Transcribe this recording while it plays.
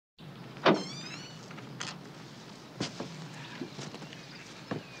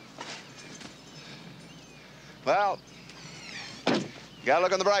Well, you gotta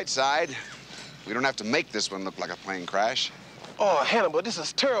look on the bright side. We don't have to make this one look like a plane crash. Oh, Hannibal, this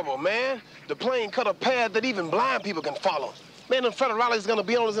is terrible, man. The plane cut a path that even blind people can follow. Man, them federales gonna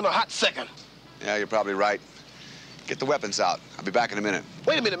be on us in a hot second. Yeah, you're probably right. Get the weapons out. I'll be back in a minute.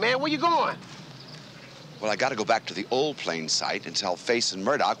 Wait a minute, man. Where you going? Well, I gotta go back to the old plane site and tell Face and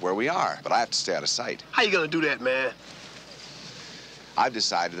Murdoch where we are, but I have to stay out of sight. How you gonna do that, man? I've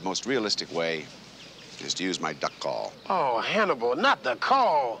decided the most realistic way is to use my duck call. Oh, Hannibal, not the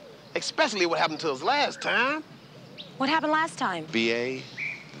call. Especially what happened to us last time. What happened last time? BA,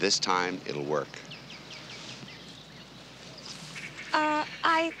 this time it'll work.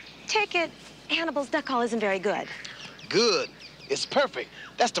 I take it Hannibal's duck call isn't very good. Good. It's perfect.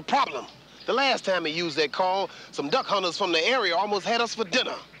 That's the problem. The last time he used that call, some duck hunters from the area almost had us for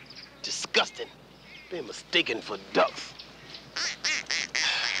dinner. Disgusting. Being mistaken for ducks.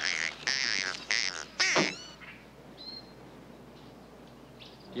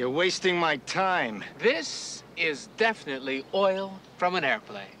 You're wasting my time. This is definitely oil from an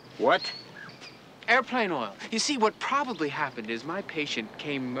airplane. What? Airplane oil. You see, what probably happened is my patient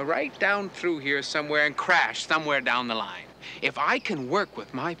came right down through here somewhere and crashed somewhere down the line. If I can work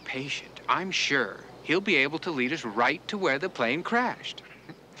with my patient, I'm sure he'll be able to lead us right to where the plane crashed.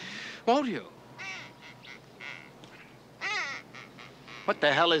 Won't you? What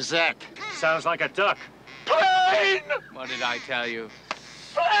the hell is that? Sounds like a duck. Plane! What did I tell you?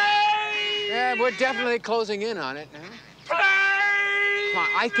 Plane! Yeah, we're definitely closing in on it now. Plane! Come on,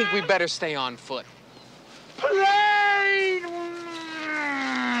 I think we better stay on foot. Plane!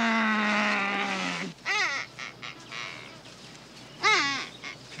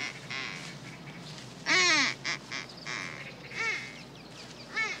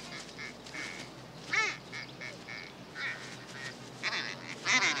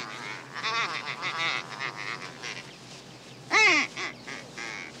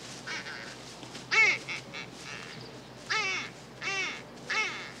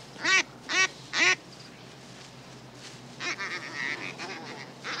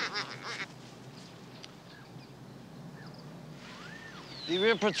 The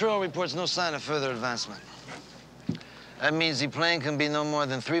rear patrol reports no sign of further advancement. That means the plane can be no more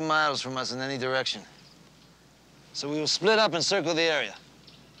than 3 miles from us in any direction. So we will split up and circle the area.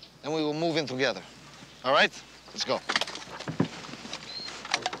 Then we will move in together. All right? Let's go.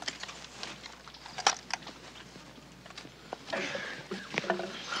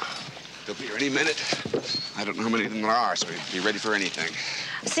 They'll be here any minute. I don't know how many of them there are, so be ready for anything.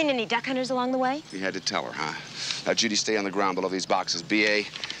 Seen any duck hunters along the way? You had to tell her, huh? Now, Judy, stay on the ground below these boxes. BA,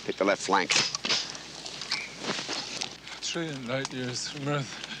 take the left flank. Trillion light years from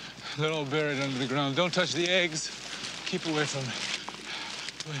Earth. They're all buried under the ground. Don't touch the eggs. Keep away from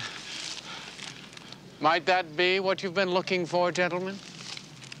it. Might that be what you've been looking for, gentlemen?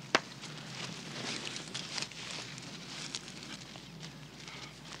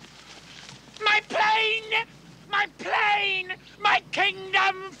 My plane! My plane! My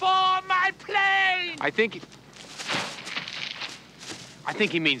kingdom for my plane! I think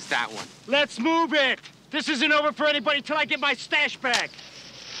he means that one. Let's move it! This isn't over for anybody till I get my stash back.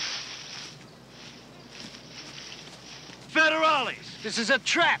 Federales, this is a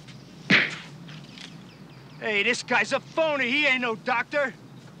trap. Hey, this guy's a phony. He ain't no doctor.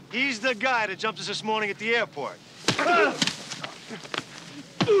 He's the guy that jumped us this morning at the airport.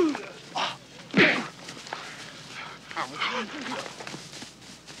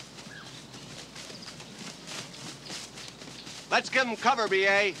 Let's give him cover,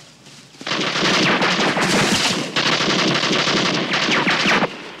 B.A.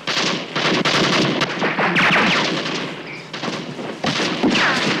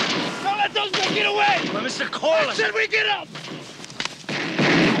 Don't let those men get away! Well, Mr. Corliss. I said we get up!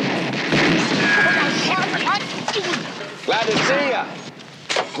 Glad to see ya.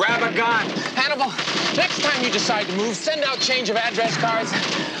 Grab a gun. Hannibal, next time you decide to move, send out change of address cards.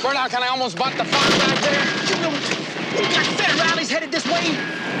 Murdoch and I almost bought the farm back there. You got federales headed this way?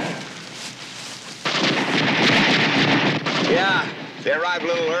 Yeah, they arrived a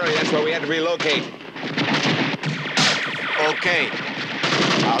little early. That's why we had to relocate. Okay.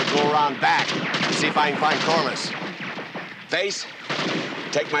 I'll go around back, see if I can find Corliss. Face,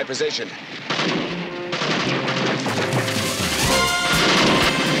 take my position.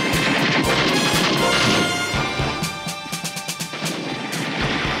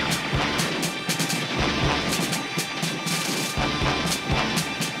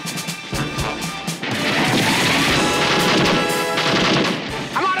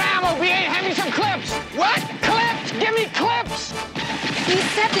 I'm out of ammo, B.A. Hand me some clips. What? Clips? Give me clips. You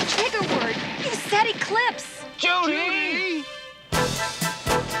said the trigger word. You said eclipse. Judy!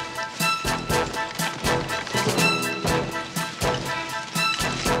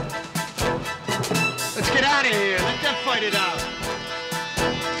 Let's get out of here. Let them fight it out.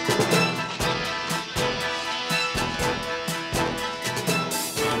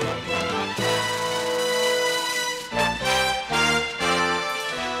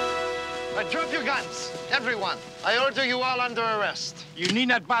 Drop your guns, everyone. I order you all under arrest. You need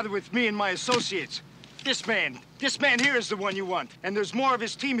not bother with me and my associates. This man here is the one you want. And there's more of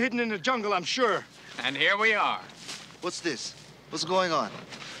his team hidden in the jungle, I'm sure. And here we are. What's this? What's going on?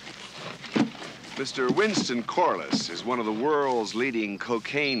 Mr. Winston Corliss is one of the world's leading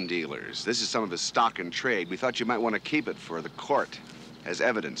cocaine dealers. This is some of his stock and trade. We thought you might want to keep it for the court as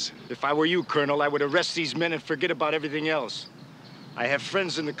evidence. If I were you, Colonel, I would arrest these men and forget about everything else. I have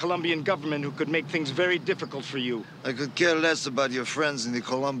friends in the Colombian government who could make things very difficult for you. I could care less about your friends in the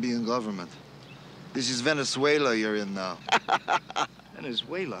Colombian government. This is Venezuela you're in now.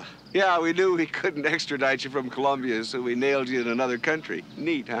 Venezuela? Yeah, we knew we couldn't extradite you from Colombia, so we nailed you in another country.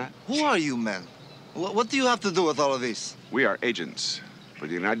 Neat, huh? Who are you men? What do you have to do with all of this? We are agents for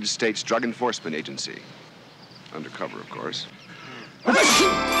the United States Drug Enforcement Agency. Undercover, of course.